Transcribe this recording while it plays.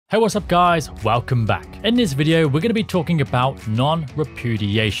Hey, what's up guys? Welcome back. In this video, we're going to be talking about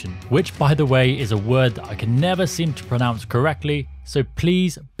non-repudiation, which by the way is a word that I can never seem to pronounce correctly, so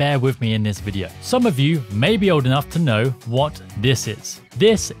please bear with me in this video. Some of you may be old enough to know what this is.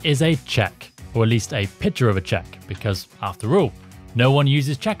 This is a check, or at least a picture of a check, because after all, no one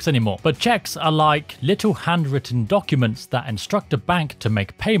uses checks anymore. But checks are like little handwritten documents that instruct a bank to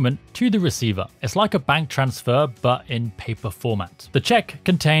make payment to the receiver. It's like a bank transfer, but in paper format. The check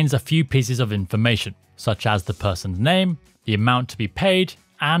contains a few pieces of information, such as the person's name, the amount to be paid,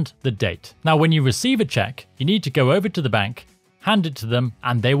 and the date. Now, when you receive a check, you need to go over to the bank, hand it to them,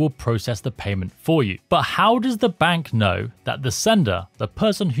 and they will process the payment for you. But how does the bank know that the sender, the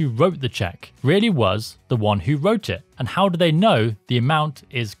person who wrote the check, really was the one who wrote it? And how do they know the amount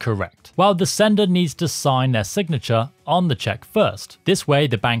is correct? Well, the sender needs to sign their signature on the check first. This way,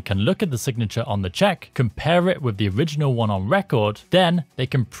 the bank can look at the signature on the check, compare it with the original one on record, then they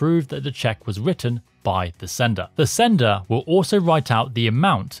can prove that the check was written by the sender. The sender will also write out the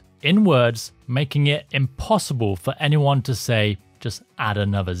amount in words, making it impossible for anyone to say, just add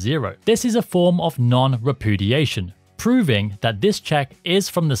another zero. This is a form of non-repudiation, proving that this check is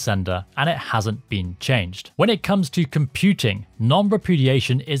from the sender and it hasn't been changed. When it comes to computing,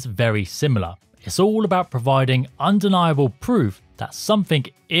 non-repudiation is very similar. It's all about providing undeniable proof that something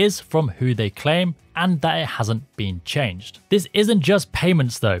is from who they claim and that it hasn't been changed. This isn't just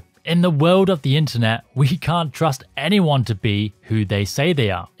payments though. In the world of the internet, we can't trust anyone to be who they say they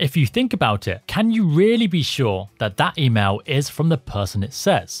are. If you think about it, can you really be sure that that email is from the person it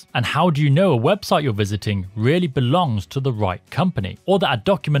says? And how do you know a website you're visiting really belongs to the right company? Or that a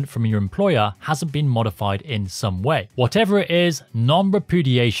document from your employer hasn't been modified in some way? Whatever it is,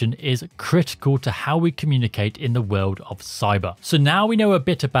 non-repudiation is critical to how we communicate in the world of cyber. So now we know a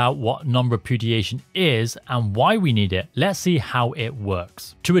bit about what non-repudiation is and why we need it, let's see how it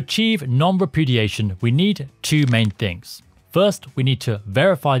works. To achieve non-repudiation, we need two main things. First, we need to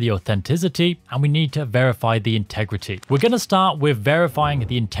verify the authenticity and we need to verify the integrity. We're going to start with verifying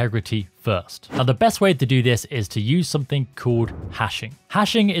the integrity first. Now, the best way to do this is to use something called hashing.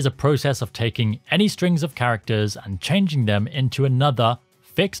 Hashing is a process of taking any strings of characters and changing them into another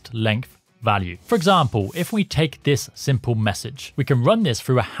fixed length value. For example, if we take this simple message, we can run this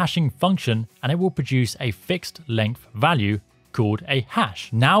through a hashing function and it will produce a fixed length value called a hash.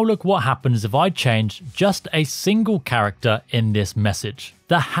 Now look what happens if I change just a single character in this message.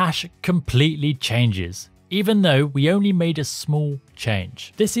 The hash completely changes, even though we only made a small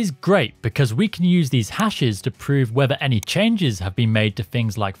change. This is great because we can use these hashes to prove whether any changes have been made to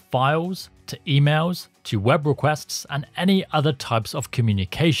things like files, to emails, to web requests, and any other types of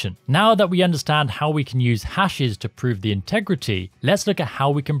communication. Now that we understand how we can use hashes to prove the integrity, let's look at how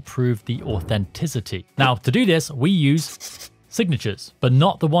we can prove the authenticity. Now, to do this, we use signatures, but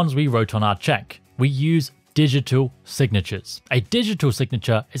not the ones we wrote on our check. We use digital signatures. A digital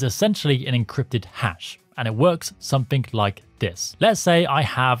signature is essentially an encrypted hash, and it works something like this. Let's say I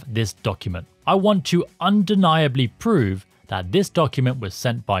have this document. I want to undeniably prove that this document was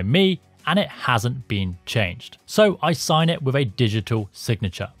sent by me and it hasn't been changed. So I sign it with a digital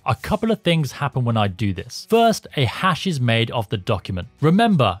signature. A couple of things happen when I do this. First, a hash is made of the document.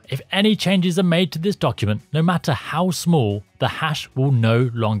 Remember, if any changes are made to this document, no matter how small, the hash will no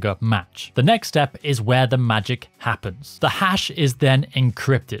longer match. The next step is where the magic happens. The hash is then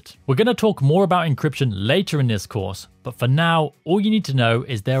encrypted. We're going to talk more about encryption later in this course, but for now, all you need to know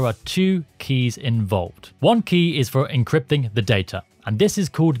is there are two keys involved. One key is for encrypting the data, and this is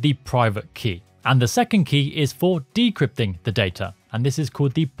called the private key. And the second key is for decrypting the data, and this is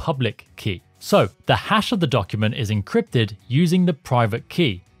called the public key. So the hash of the document is encrypted using the private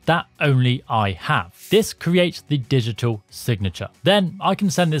key that only I have. This creates the digital signature. Then I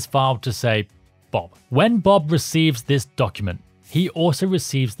can send this file to, say, Bob. When Bob receives this document, he also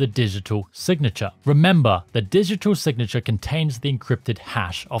receives the digital signature. Remember, the digital signature contains the encrypted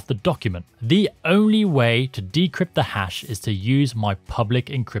hash of the document. The only way to decrypt the hash is to use my public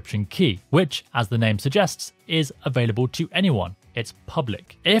encryption key, which, as the name suggests, is available to anyone. It's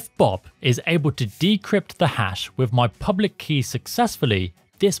public. If Bob is able to decrypt the hash with my public key successfully,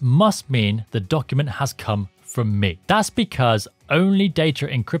 this must mean the document has come from me. That's because only data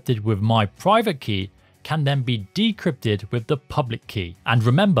encrypted with my private key can then be decrypted with the public key. And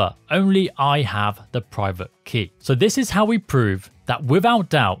remember, only I have the private key. So this is how we prove that without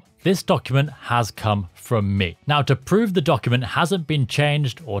doubt, this document has come from me. Now, to prove the document hasn't been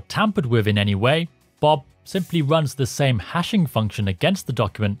changed or tampered with in any way, Bob simply runs the same hashing function against the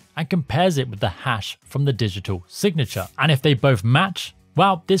document and compares it with the hash from the digital signature. And if they both match,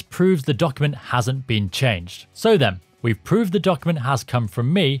 well, this proves the document hasn't been changed. So then, We've proved the document has come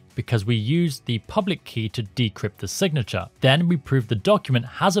from me because we used the public key to decrypt the signature. Then we proved the document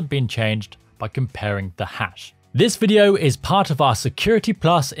hasn't been changed by comparing the hash. This video is part of our Security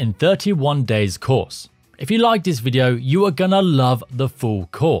Plus in 31 Days course. If you like this video, you are gonna love the full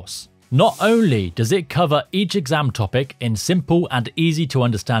course. Not only does it cover each exam topic in simple and easy to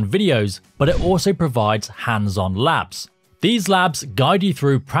understand videos, but it also provides hands-on labs. These labs guide you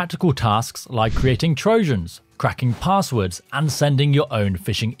through practical tasks like creating Trojans, cracking passwords, and sending your own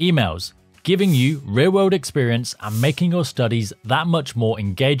phishing emails, giving you real-world experience and making your studies that much more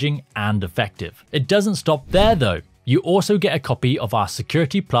engaging and effective. It doesn't stop there though. You also get a copy of our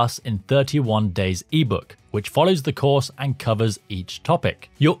Security Plus in 31 Days ebook, which follows the course and covers each topic.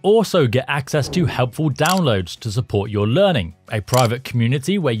 You'll also get access to helpful downloads to support your learning, a private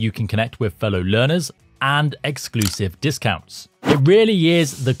community where you can connect with fellow learners, and exclusive discounts. It really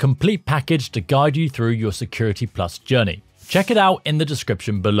is the complete package to guide you through your Security Plus journey. Check it out in the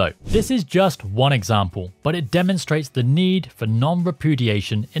description below. This is just one example, but it demonstrates the need for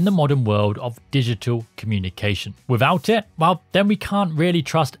non-repudiation in the modern world of digital communication. Without it, well, then we can't really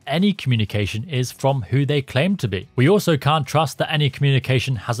trust any communication is from who they claim to be. We also can't trust that any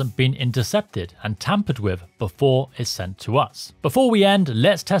communication hasn't been intercepted and tampered with before it's sent to us. Before we end,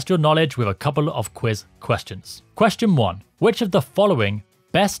 let's test your knowledge with a couple of quiz questions. Question 1. Which of the following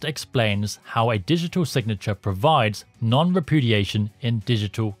best explains how a digital signature provides non-repudiation in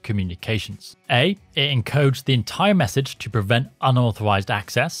digital communications? A. It encodes the entire message to prevent unauthorized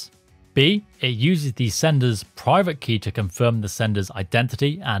access. B. It uses the sender's private key to confirm the sender's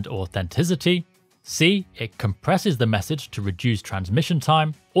identity and authenticity. C. It compresses the message to reduce transmission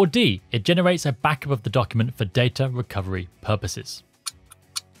time. Or D. It generates a backup of the document for data recovery purposes.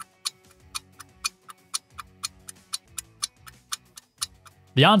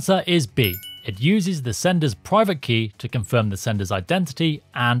 The answer is B. It uses the sender's private key to confirm the sender's identity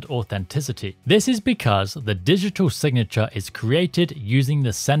and authenticity. This is because the digital signature is created using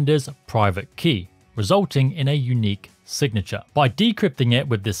the sender's private key, resulting in a unique signature. By decrypting it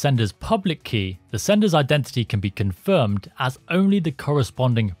with the sender's public key, the sender's identity can be confirmed as only the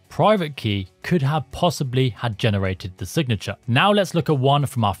corresponding private key could have possibly had generated the signature. Now let's look at one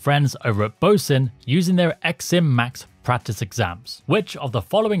from our friends over at BOSON using their XSIM Max practice exams. Which of the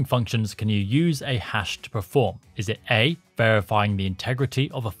following functions can you use a hash to perform? Is it A, verifying the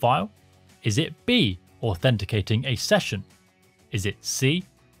integrity of a file? Is it B, authenticating a session? Is it C,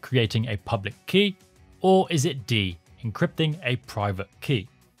 creating a public key? Or is it D, encrypting a private key?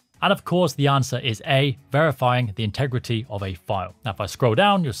 And of course, the answer is A, verifying the integrity of a file. Now, if I scroll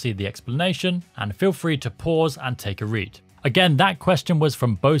down, you'll see the explanation, and feel free to pause and take a read. Again, that question was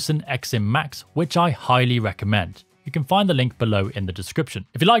from BOSON XSIM Max, which I highly recommend. You can find the link below in the description.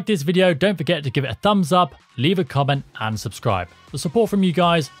 If you like this video, don't forget to give it a thumbs up, leave a comment, and subscribe. The support from you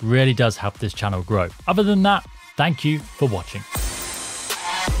guys really does help this channel grow. Other than that, thank you for watching.